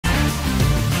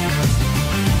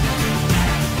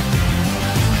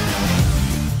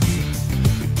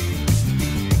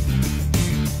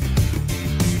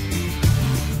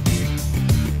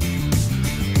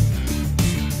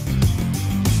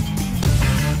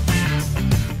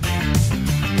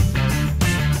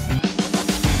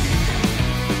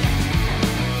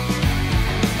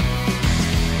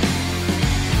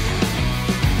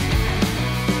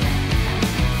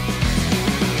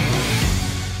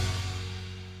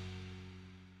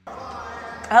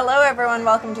Hello everyone,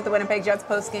 welcome to the Winnipeg Jets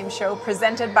Postgame Show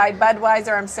presented by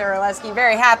Budweiser. I'm Sara Orlesky.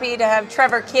 Very happy to have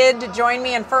Trevor Kidd to join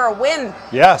me and for a win.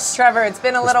 Yes. Trevor, it's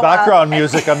been a little background while.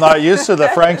 music, I'm not used to the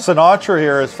Frank Sinatra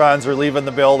here as fans are leaving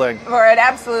the building. For it,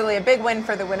 absolutely a big win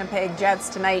for the Winnipeg Jets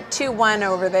tonight, 2-1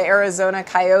 over the Arizona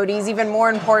Coyotes. Even more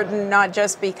important, not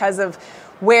just because of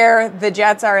where the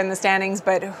Jets are in the standings,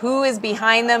 but who is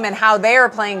behind them and how they are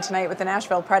playing tonight with the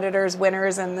Nashville Predators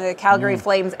winners and the Calgary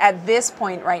Flames at this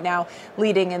point right now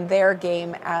leading in their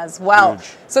game as well.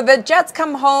 Huge. So the Jets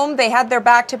come home. They had their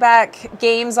back-to-back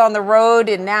games on the road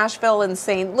in Nashville and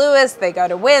St. Louis. They got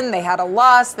a win. They had a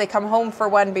loss. They come home for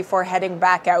one before heading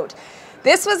back out.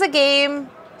 This was a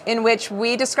game in which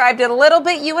we described it a little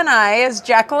bit, you and I, as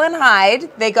Jekyll and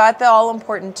Hyde. They got the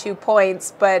all-important 2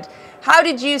 points, but how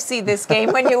did you see this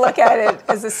game when you look at it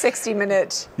as a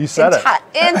 60-minute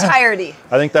entirety?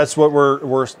 I think that's what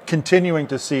we're continuing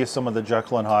to see, some of the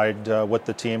Jekyll and Hyde with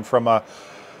the team from a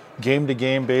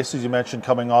game-to-game basis. You mentioned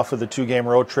coming off of the 2-game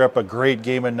road trip, a great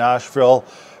game in Nashville,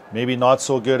 maybe not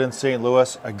so good in St.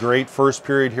 Louis, a great first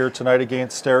period here tonight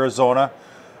against Arizona.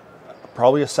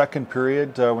 Probably a second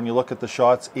period, when you look at the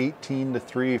shots,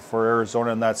 18-3 for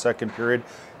Arizona in that second period.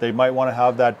 They might want to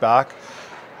have that back.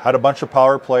 Had a bunch of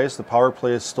power plays. The power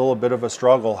play is still a bit of a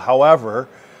struggle. However,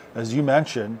 as you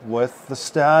mentioned, with the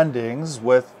standings,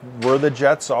 with where the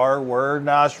Jets are, where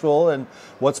Nashville and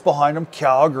what's behind them,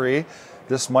 Calgary,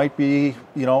 this might be,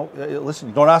 listen,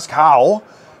 you don't ask how.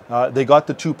 They got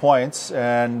the 2 points,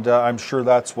 and I'm sure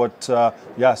that's what,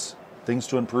 yes, things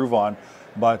to improve on.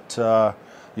 But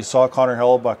you saw Connor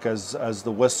Hellebuyck as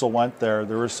the whistle went there.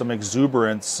 There was some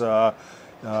exuberance.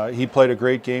 He played a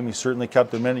great game. He certainly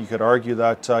kept them in. You could argue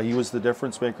that he was the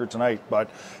difference maker tonight. But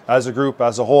as a group,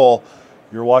 as a whole,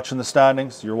 you're watching the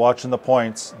standings, you're watching the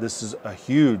points. This is a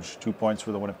huge 2 points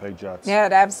for the Winnipeg Jets. Yeah,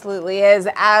 it absolutely is.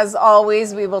 As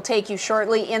always, we will take you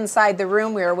shortly inside the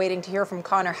room. We are waiting to hear from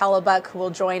Connor Hellebuyck, who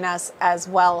will join us as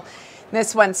well in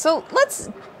this one. So let's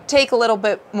take a little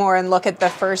bit more and look at the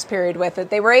first period with it.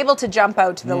 They were able to jump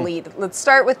out to the lead. Let's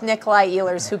start with Nikolai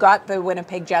Ehlers, who got the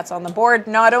Winnipeg Jets on the board,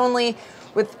 not only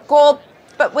with goal,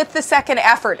 but with the second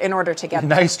effort in order to get there.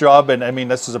 Nice job, and I mean,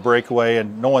 this is a breakaway,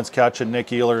 and no one's catching Nick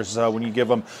Ehlers when you give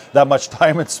him that much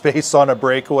time and space on a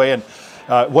breakaway. And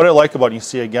what I like about it, you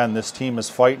see again, this team is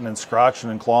fighting and scratching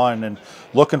and clawing and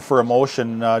looking for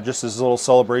emotion, just as a little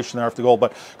celebration there after the goal.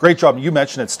 But great job. You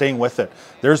mentioned it, staying with it.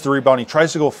 There's the rebound. He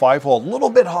tries to go 5-hole, a little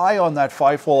bit high on that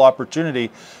 5-hole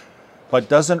opportunity, but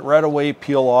doesn't right away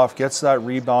peel off, gets that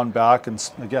rebound back,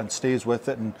 and again, stays with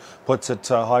it and puts it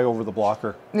high over the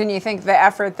blocker. And then you think the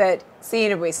effort that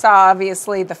we saw,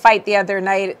 obviously, the fight the other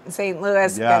night in St.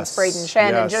 Louis against Braden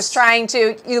Shen, and just trying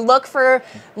to, you look for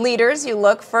leaders, you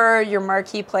look for your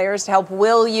marquee players to help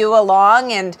will you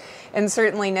along, and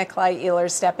certainly Nikolai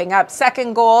Ehlers stepping up.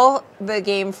 Second goal, the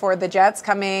game for the Jets,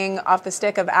 coming off the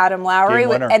stick of Adam Lowry. Game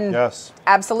winner, and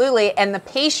absolutely, and the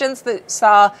patience that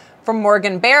saw from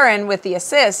Morgan Barron with the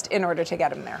assist in order to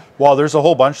get him there. Well, there's a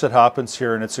whole bunch that happens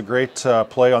here, and it's a great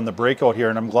play on the breakout here,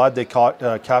 and I'm glad they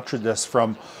captured this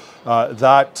from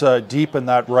that deep in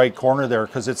that right corner there,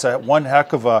 because it's a one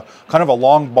heck of a kind of a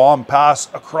long bomb pass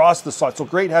across the slot. So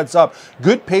great heads up,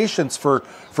 good patience for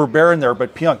Barron there,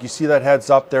 but Pionk, you see that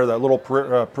heads up there, that little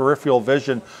peripheral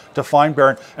vision to find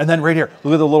Barron, and then right here,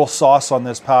 look at the little sauce on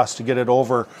this pass to get it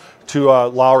over to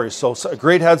Lowry. So a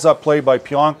great heads up play by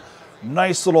Pionk.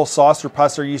 Nice little saucer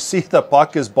pass there. You see the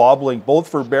puck is bobbling both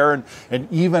for Barron, and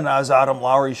even as Adam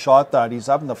Lowry shot that, he's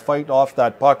having to fight off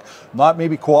that puck, not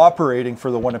maybe cooperating for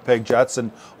the Winnipeg Jets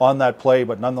and on that play,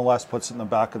 but nonetheless puts it in the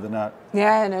back of the net.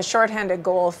 Yeah, and a shorthanded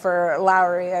goal for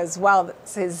Lowry as well.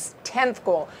 That's his 10th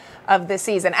goal of the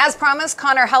season. As promised,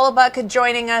 Connor Hellebuyck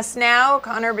joining us now.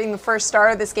 Connor being the first star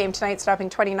of this game tonight, stopping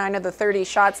 29 of the 30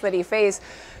 shots that he faced.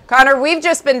 Connor, we've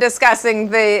just been discussing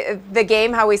the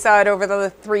game, how we saw it over the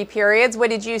 3 periods. What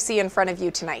did you see in front of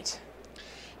you tonight?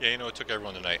 Yeah, it took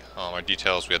everyone tonight. Our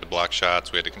details, we had the block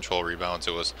shots, we had to control rebounds.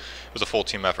 It was a full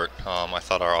team effort. I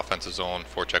thought our offensive zone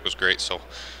forecheck was great, so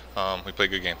we played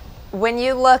a good game. When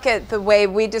you look at the way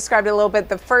we described it a little bit,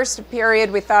 the first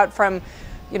period we thought from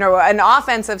an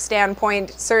offensive standpoint,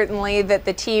 certainly that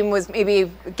the team was maybe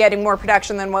getting more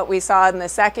production than what we saw in the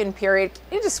second period.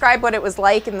 Can you describe what it was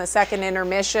like in the second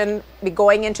intermission,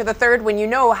 going into the third, when you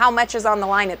know how much is on the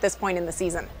line at this point in the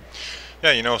season?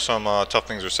 Yeah, some tough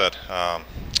things were said.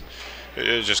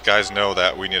 It's just guys know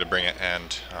that we need to bring it,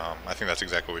 and I think that's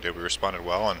exactly what we did. We responded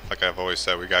well, and like I've always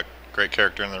said, we got great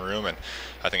character in the room, and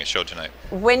I think it showed tonight.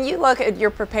 When you look at, you're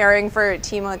preparing for a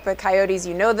team like the Coyotes,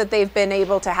 you know that they've been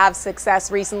able to have success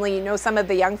recently. You know some of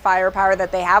the young firepower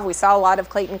that they have. We saw a lot of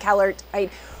Clayton Keller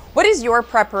tonight. What is your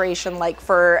preparation like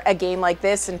for a game like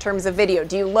this in terms of video?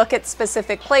 Do you look at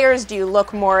specific players? Do you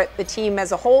look more at the team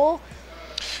as a whole?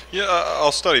 Yeah,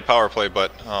 I'll study power play,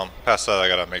 but past that, I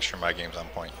got to make sure my game's on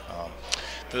point.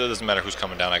 It doesn't matter who's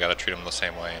coming down. I got to treat them the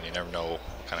same way, and you never know what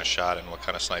kind of shot and what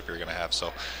kind of sniper you're going to have.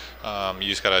 So you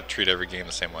just got to treat every game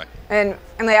the same way. And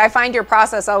I find your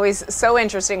process always so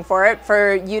interesting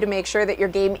for you to make sure that your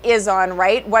game is on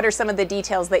right. What are some of the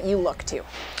details that you look to?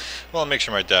 Well, I'll make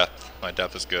sure my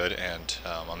depth is good, and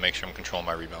I'll make sure I'm controlling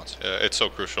my rebounds. It's so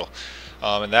crucial.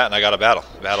 And I got to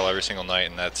battle every single night,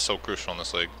 and that's so crucial in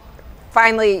this league.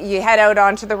 Finally, you head out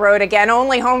onto the road again,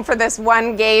 only home for this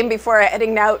one game before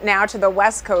heading out now to the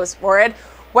West Coast for it.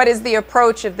 What does the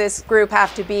approach of this group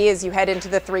have to be as you head into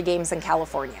the 3 games in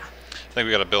California? I think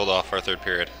we got to build off our third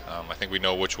period. I think we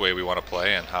know which way we want to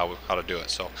play and how to do it.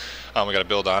 So we got to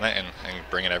build on it and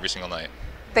bring it every single night.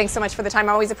 Thanks so much for the time.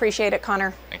 I always appreciate it,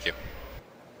 Connor. Thank you.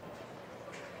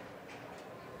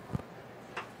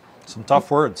 Some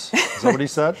tough words. Is that what he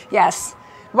said? Yes.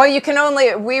 Well,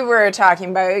 we were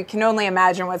talking about, you can only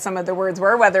imagine what some of the words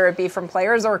were, whether it be from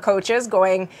players or coaches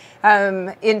going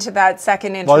into that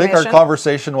second intermission. Well, I think our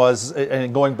conversation was,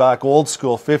 and going back old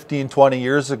school, 15, 20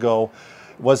 years ago,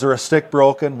 was there a stick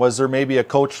broken? Was there maybe a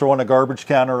coach throwing a garbage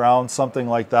can around, something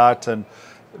like that? And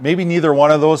maybe neither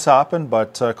one of those happened,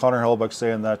 but Connor Hellebuyck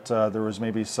saying that there was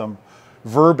maybe some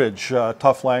verbiage,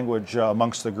 tough language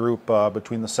amongst the group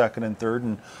between the second and third,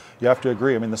 and you have to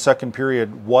agree. I mean, the second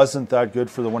period wasn't that good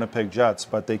for the Winnipeg Jets,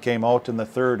 but they came out in the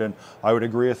third, and I would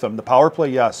agree with them. The power play,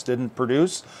 yes, didn't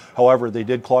produce. However, they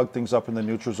did clog things up in the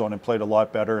neutral zone and played a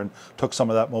lot better and took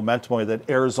some of that momentum away that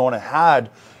Arizona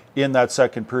had in that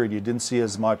second period. You didn't see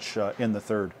as much in the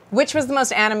third. Which was the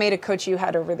most animated coach you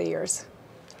had over the years?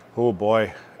 Oh,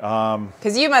 boy.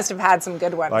 Because you must have had some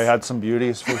good ones. I had some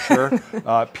beauties for sure.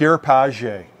 Pierre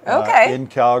Pagé in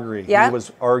Calgary. Yeah. He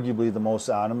was arguably the most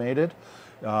animated.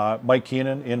 Mike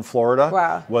Keenan in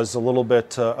Florida was a little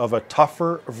bit of a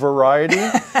tougher variety.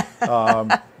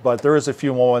 But there was a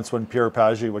few moments when Pierre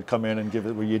Pagé would come in and give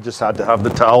it where you just had to have the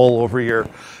towel over your,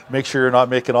 make sure you're not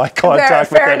making eye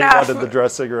contact with anyone in the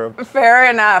dressing room. Fair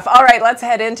enough. All right, let's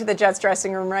head into the Jets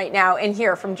dressing room right now and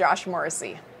hear from Josh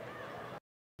Morrissey.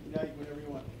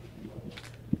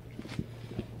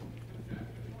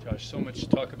 Josh, so much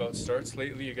talk about starts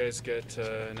lately. You guys get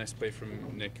a nice play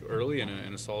from Nick early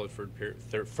and a solid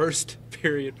first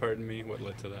period. Pardon me. What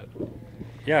led to that?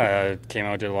 Yeah, came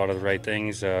out, did a lot of the right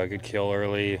things. Good kill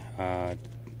early. I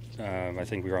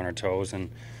think we were on our toes,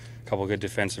 and a couple good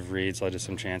defensive reads led to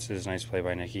some chances. Nice play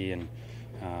by Nicky, and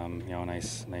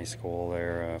nice goal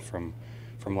there from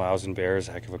Laus and Bears.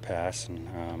 A heck of a pass, and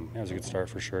it was a good start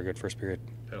for sure. Good first period.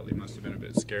 Penalty must have been a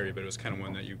bit scary, but it was kind of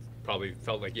one that you probably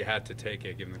felt like you had to take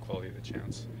it, given the quality of the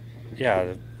chance.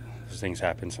 Yeah, those things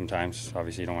happen sometimes.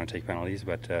 Obviously, you don't want to take penalties,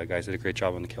 but guys did a great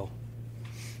job on the kill.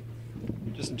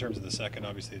 Just in terms of the second,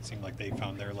 obviously it seemed like they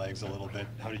found their legs a little bit.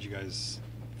 How did you guys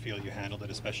feel you handled it,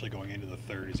 especially going into the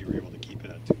third, as you were able to keep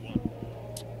it at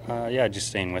 2-1? Yeah, just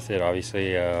staying with it.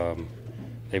 Obviously,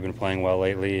 they've been playing well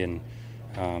lately, and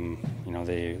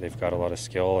they've got a lot of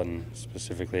skill, and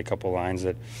specifically a couple lines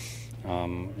that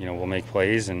will make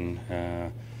plays, and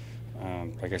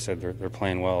like I said, they're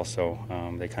playing well. So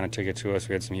they kind of took it to us.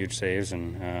 We had some huge saves,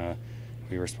 and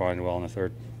we responded well in the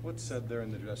third. What's said there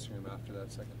in the dressing room after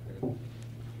that second period?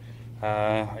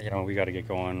 We got to get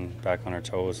going, back on our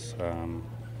toes.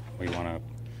 We want to,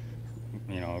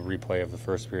 replay of the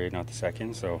first period, not the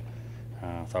second. So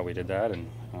I thought we did that, and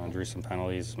drew some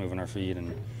penalties, moving our feet,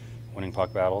 and winning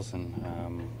puck battles, and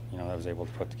that was able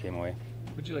to put the game away.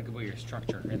 What did you like about your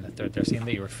structure in the third there? Seeing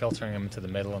that you were filtering them to the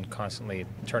middle and constantly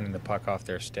turning the puck off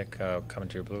their stick, coming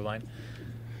to your blue line.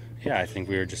 Yeah, I think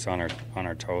we were just on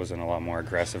our toes and a lot more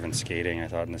aggressive in skating. I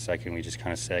thought in the second we just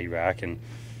kind of sagged back, and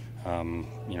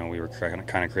we were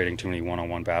kind of creating too many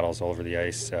one-on-one battles all over the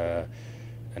ice and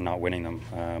not winning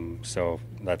them. So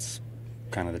that's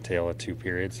kind of the tale of two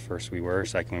periods. First we were,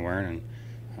 second we weren't, and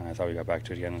I thought we got back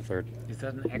to it again in the third. Is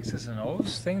that an X's and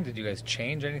O's thing? Did you guys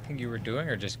change anything you were doing,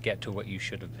 or just get to what you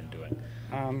should have been doing?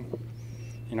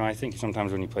 I think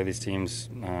sometimes when you play these teams,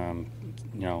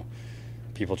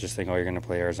 people just think, oh, you're going to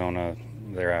play Arizona.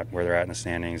 They're at where they're at in the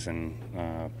standings, and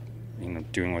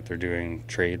doing what they're doing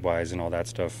trade-wise and all that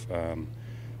stuff.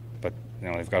 But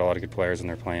they've got a lot of good players, and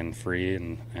they're playing free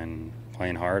and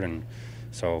playing hard, and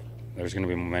so there's going to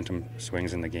be momentum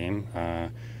swings in the game.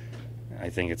 I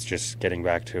think it's just getting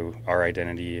back to our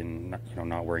identity and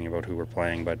not worrying about who we're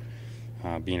playing, but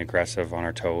being aggressive on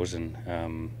our toes, and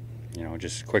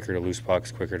just quicker to lose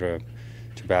pucks, quicker to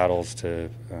battles, to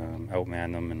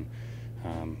outman them, and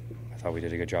I thought we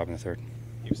did a good job in the third.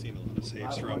 You've seen a lot of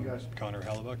saves from Connor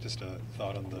Hellebuck. Just a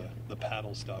thought on the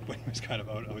paddle stop when he was kind of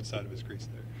outside of his crease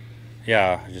there.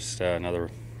 Yeah, just another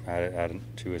add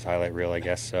to his highlight reel, I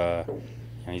guess.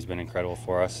 He's been incredible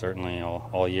for us, certainly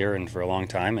all year and for a long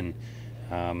time. And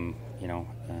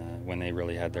when they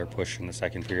really had their push in the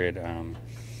second period,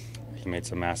 he made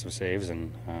some massive saves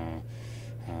and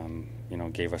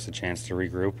gave us a chance to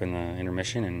regroup in the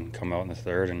intermission and come out in the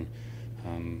third and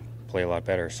play a lot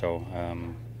better. So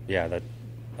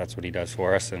that's what he does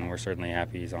for us, and we're certainly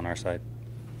happy he's on our side.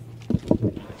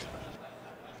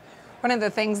 One of the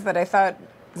things that I thought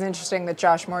was interesting that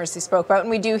Josh Morrissey spoke about, and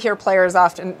we do hear players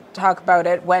often talk about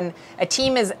it, when a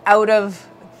team is out of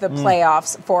the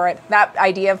playoffs for it, that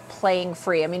idea of playing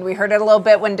free. I mean, we heard it a little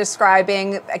bit when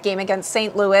describing a game against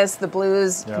St. Louis. The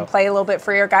Blues can play a little bit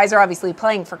freer. Guys are obviously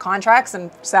playing for contracts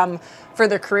and some for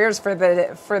their careers for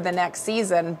the next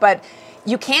season, but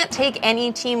you can't take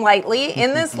any team lightly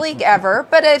in this league ever,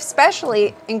 but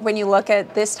especially when you look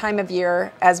at this time of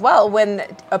year as well, when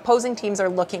opposing teams are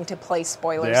looking to play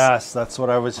spoilers. Yes, that's what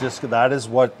I was that is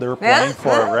what they're playing for,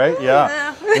 right?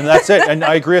 Yeah. And that's it. And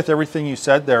I agree with everything you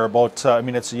said there about,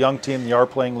 it's a young team, they are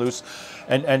playing loose.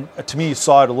 And to me, you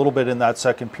saw it a little bit in that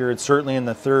second period, certainly in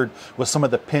the third, with some of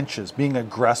the pinches, being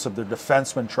aggressive, their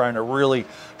defensemen trying to really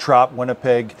trap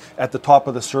Winnipeg at the top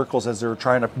of the circles as they were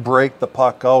trying to break the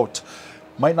puck out.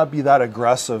 Might not be that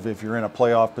aggressive if you're in a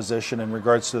playoff position in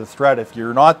regards to the threat. If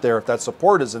you're not there, if that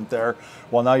support isn't there,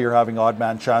 well, now you're having odd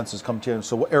man chances come to you.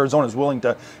 So Arizona is willing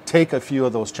to take a few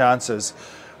of those chances.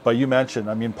 But you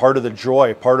mentioned, part of the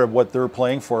joy, part of what they're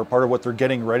playing for, part of what they're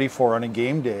getting ready for on a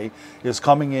game day is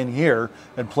coming in here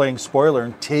and playing spoiler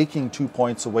and taking 2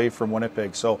 points away from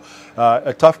Winnipeg. So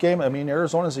a tough game.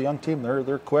 Arizona's a young team.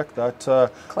 They're quick. That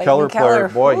Keller player,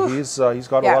 boy, he's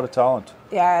got a lot of talent.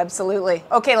 Yeah, absolutely.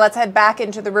 Okay, let's head back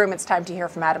into the room. It's time to hear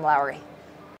from Adam Lowry.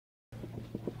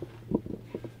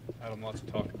 Adam, lots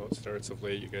of talk about starts of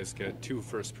late. You guys get 2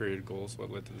 first-period goals.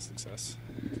 What led to the success?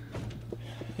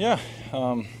 Yeah,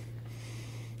 I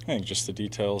think just the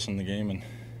details in the game and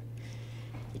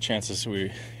the chances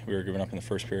we were giving up in the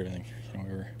first period. I think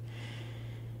we were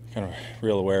kind of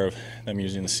real aware of them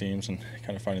using the seams and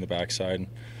kind of finding the backside.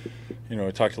 And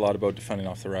we talked a lot about defending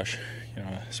off the rush.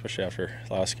 Especially after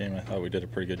last game, I thought we did a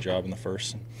pretty good job in the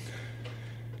first and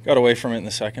got away from it in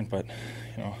the second. But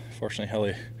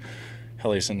fortunately,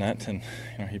 Helly's in net, and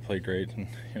he played great and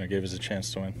gave us a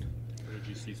chance to win. What did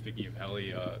you see? Speaking of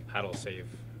Helly, paddle save.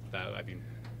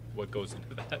 What goes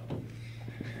into that?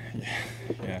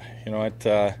 Yeah.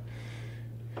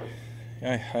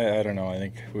 I don't know. I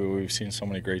think we've seen so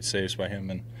many great saves by him,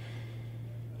 and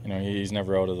he's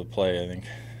never out of the play. I think.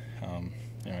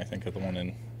 I think of the one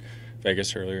in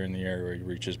Vegas earlier in the year where he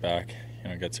reaches back,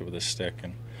 gets it with his stick,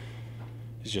 and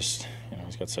he's just,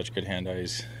 he's got such good hand eye. He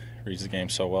reads the game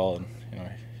so well, and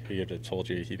he had told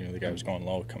you he knew the guy was going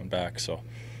low coming back. So,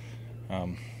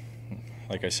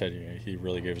 like I said, he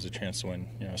really gave us a chance to win,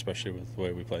 especially with the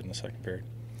way we played in the second period.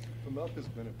 Milk has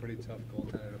been a pretty tough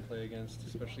goaltender to play against,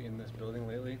 especially in this building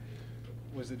lately.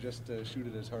 Was it just to shoot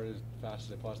it as hard as fast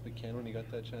as I possibly can when you got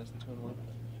that chance to 2-on-1?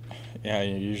 Yeah,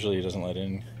 usually he doesn't let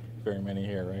in very many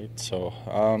here, right? So,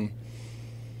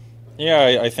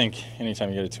 I think anytime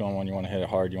you get a 2-on-1, you want to hit it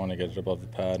hard. You want to get it above the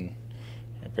pad. And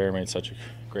Bear made such a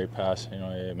great pass.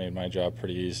 It made my job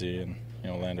pretty easy and,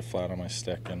 landed flat on my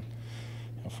stick. And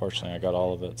unfortunately, I got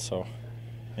all of it. So,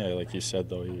 like you said,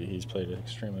 though, he's played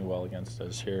extremely well against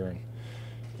us here.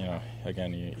 And,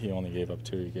 again, he only gave up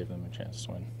 2. He gave them a chance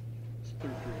to win.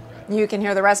 You can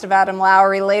hear the rest of Adam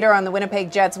Lowry later on the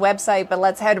Winnipeg Jets website, but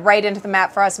let's head right into the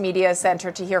Matt Frost Media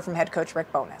Center to hear from head coach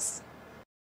Rick Bowness.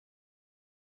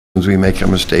 We make a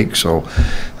mistake, so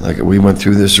like we went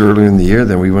through this earlier in the year,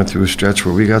 then we went through a stretch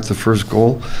where we got the first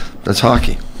goal. That's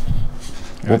hockey.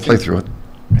 We'll play through it.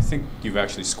 I think you've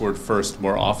actually scored first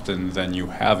more often than you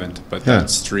haven't, but that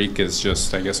streak is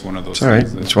just, I guess, one of those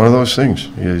things. It's one of those things.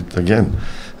 Again,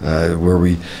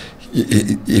 where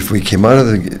if we came out of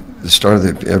the start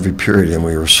of every period and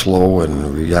we were slow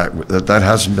and that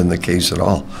hasn't been the case at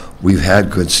all. We've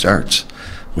had good starts.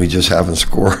 We just haven't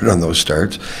scored on those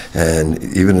starts. And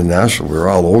even in Nashville, we were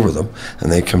all over them,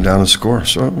 and they come down and score.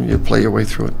 So you play your way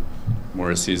through it.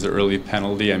 Morrissey's the early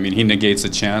penalty. I mean, he negates a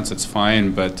chance, it's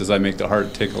fine, but does that make the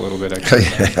heart take a little bit extra?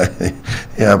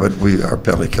 Yeah, but our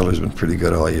penalty killer's been pretty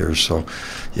good all year, so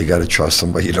you got to trust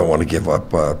them, but you don't want to give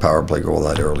up a power play goal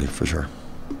that early, for sure.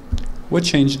 What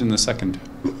changed in the second?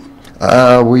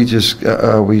 We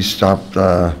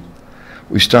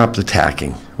stopped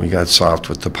attacking. We got soft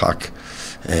with the puck,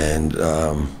 and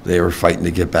they were fighting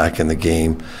to get back in the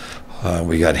game.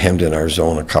 We got hemmed in our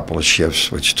zone a couple of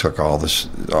shifts, which took all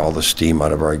the steam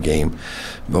out of our game.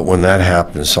 But when that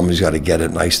happens, somebody's got to get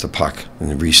it and ice the puck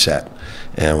and reset.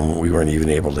 And we weren't even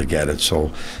able to get it.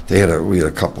 So we had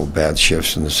a couple of bad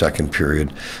shifts in the second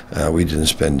period. We didn't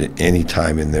spend any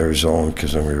time in their zone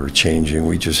because when we were changing,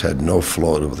 we just had no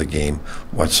flow to the game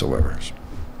whatsoever.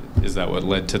 Is that what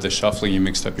led to the shuffling? You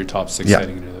mixed up your top six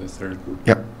heading into the third.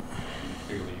 Yep.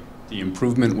 Clearly, the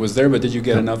improvement was there, but did you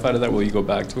get enough out of that? Will you go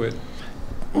back to it?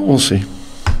 We'll see.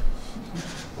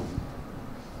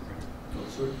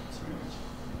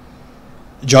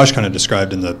 Josh kind of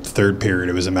described in the third period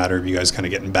it was a matter of you guys kind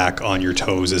of getting back on your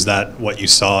toes. Is that what you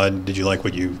saw? Did you like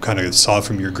what you kind of saw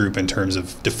from your group in terms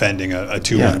of defending a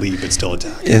 2-1 lead but still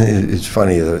attacking? And it's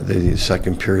funny, the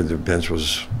second period the bench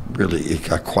was really, it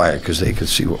got quiet because they could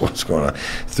see what was going on.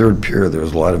 Third period there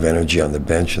was a lot of energy on the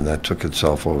bench, and that took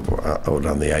itself out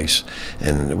on the ice,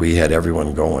 and we had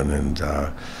everyone going, and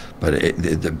but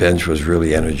the bench was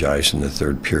really energized in the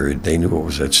third period. They knew what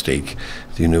was at stake.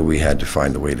 They knew we had to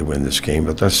find a way to win this game.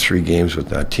 But that's 3 games with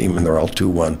that team, and they're all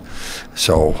 2-1.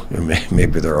 So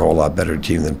maybe they're a whole lot better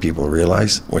team than people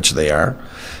realize, which they are.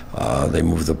 They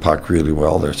move the puck really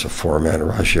well. There's a 4-man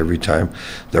rush every time.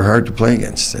 They're hard to play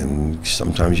against, and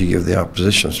sometimes you give the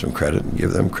opposition some credit and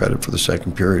give them credit for the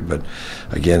second period. But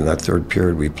again, that third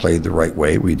period, we played the right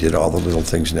way. We did all the little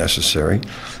things necessary.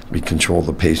 We controlled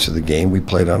the pace of the game. We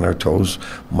played on our toes.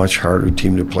 Much harder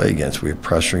team to play against. We were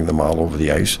pressuring them all over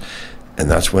the ice, and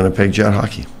that's Winnipeg Jet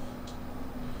hockey.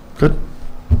 Good.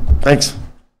 Thanks.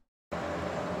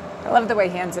 I love the way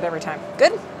he hands it every time.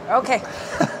 Good? Okay.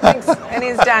 Thanks. And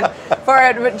he's done.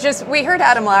 We heard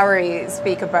Adam Lowry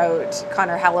speak about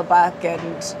Connor Hellebuck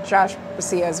and Josh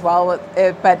Bosia as well,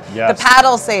 but yes. The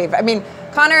paddle save. I mean,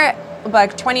 Connor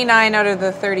Hellebuck, 29 out of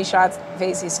the 30 shots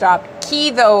face he stopped. Key,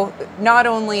 though, not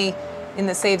only in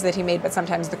the saves that he made, but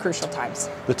sometimes the crucial times.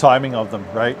 The timing of them,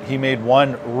 right? He made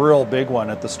one real big one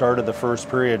at the start of the first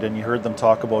period, and you heard them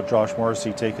talk about Josh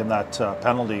Morrissey taking that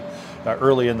penalty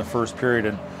early in the first period,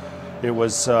 and it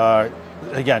was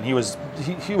again, he was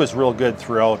real good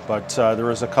throughout, but there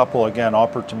was a couple, again,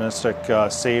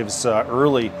 opportunistic saves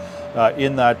early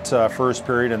in that first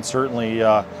period, and certainly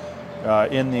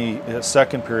in the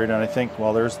second period. And I think,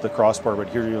 well, there's the crossbar, but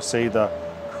here you'll see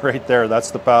right there,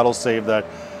 that's the paddle save that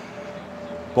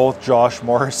both Josh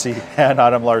Morrissey and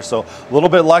Adam Lowry. So a little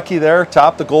bit lucky there,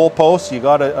 tapped the goal post. You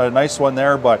got a nice one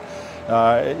there, but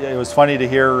it was funny to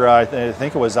hear, I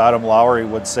think it was Adam Lowry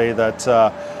would say that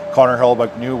Connor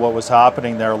Hellebuck knew what was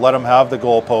happening there, let him have the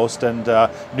goal post, and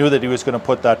knew that he was going to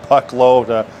put that puck low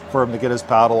for him to get his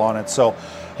paddle on it. So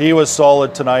he was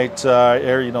solid tonight.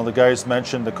 The guys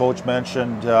mentioned, the coach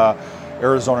mentioned,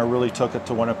 Arizona really took it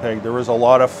to Winnipeg. There was a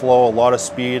lot of flow, a lot of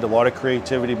speed, a lot of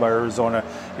creativity by Arizona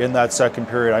in that second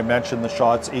period. I mentioned the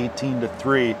shots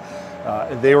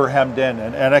 18-3. They were hemmed in,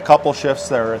 and a couple shifts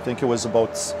there. I think it was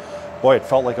it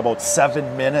felt like about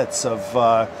 7 minutes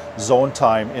of zone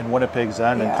time in Winnipeg's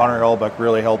end, and Connor Hellebuck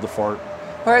really held the fort.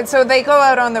 All right, so they go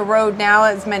out on the road now.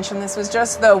 As mentioned, this was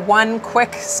just the one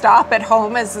quick stop at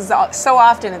home, as is so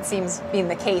often it seems being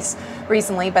the case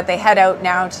recently, but they head out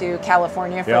now to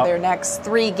California for their next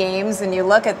 3 games, and you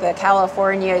look at the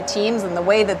California teams and the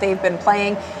way that they've been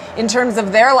playing in terms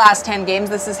of their last 10 games.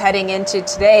 This is heading into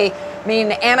today. I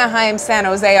mean, Anaheim, San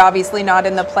Jose, obviously not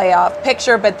in the playoff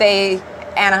picture, but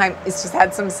Anaheim has just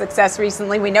had some success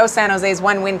recently. We know San Jose's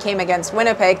 1 win came against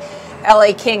Winnipeg.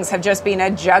 LA Kings have just been a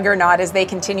juggernaut as they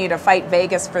continue to fight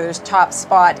Vegas for their top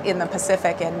spot in the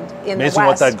Pacific and in the West. Amazing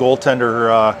what that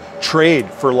goaltender trade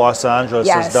for Los Angeles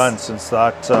has done since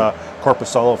that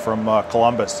Korpisalo from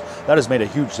Columbus. That has made a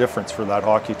huge difference for that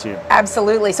hockey team.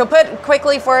 Absolutely. So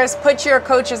put your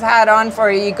coach's hat on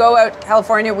for you. You go out to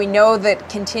California. We know that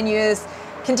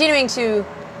continuing to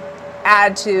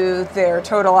add to their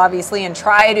total, obviously, and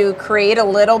try to create a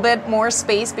little bit more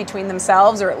space between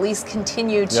themselves, or at least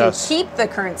continue to keep the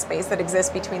current space that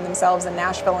exists between themselves and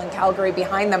Nashville and Calgary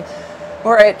behind them.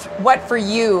 Or what for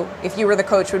you, if you were the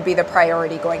coach, would be the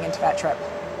priority going into that trip?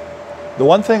 The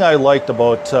one thing I liked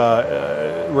about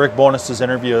Rick Bowness's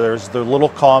interview, there's the little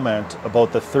comment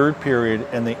about the third period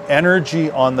and the energy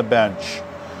on the bench.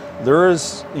 There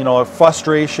is, a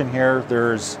frustration here.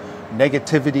 There's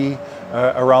negativity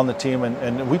around the team,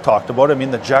 and we talked about it. I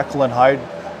mean, the Jekyll and Hyde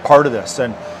part of this,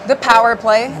 and the power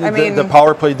play. The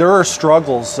power play. There are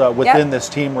struggles within this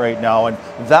team right now, and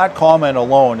that comment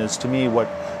alone is, to me, what,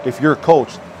 if you're a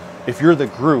coach, if you're the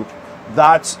group,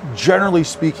 that's generally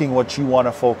speaking what you want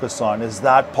to focus on, is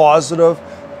that positive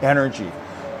energy.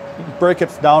 Break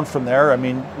it down from there. I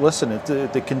mean, listen,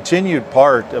 the continued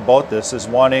part about this is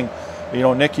wanting,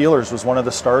 Nick Ehlers was one of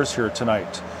the stars here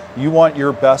tonight. You want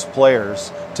your best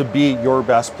players to be your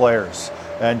best players.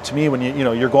 And to me, when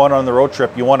you're going on the road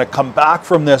trip, you want to come back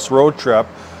from this road trip,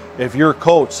 if you're a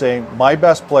coach, saying, my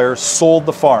best players sold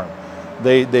the farm.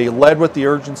 They led with the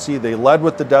urgency, they led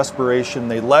with the desperation,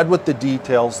 they led with the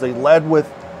details, they led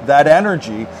with that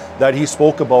energy that he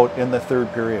spoke about in the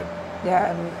third period.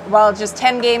 Yeah, well, just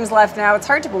 10 games left now. It's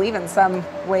hard to believe in some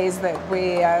ways that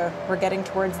we're getting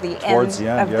towards the end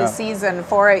of the season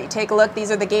for it. You take a look, these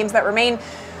are the games that remain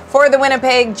for the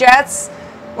Winnipeg Jets.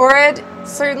 Or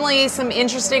certainly some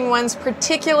interesting ones,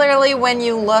 particularly when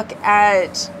you look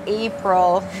at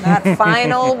April, that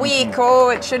final week. Oh,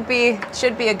 it should be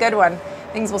a good one.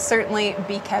 Things will certainly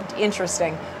be kept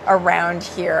interesting around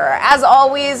here. As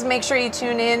always, make sure you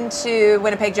tune in to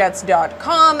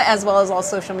winnipegjets.com as well as all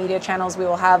social media channels. We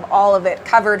will have all of it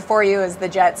covered for you as the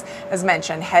Jets, as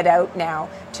mentioned, head out now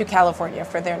to California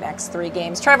for their next 3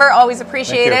 games. Trevor, always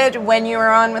appreciated when you were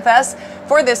on with us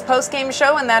for this postgame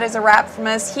show, and that is a wrap from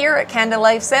us here at Canada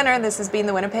Life Center. This has been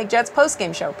the Winnipeg Jets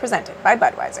postgame show presented by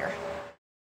Budweiser.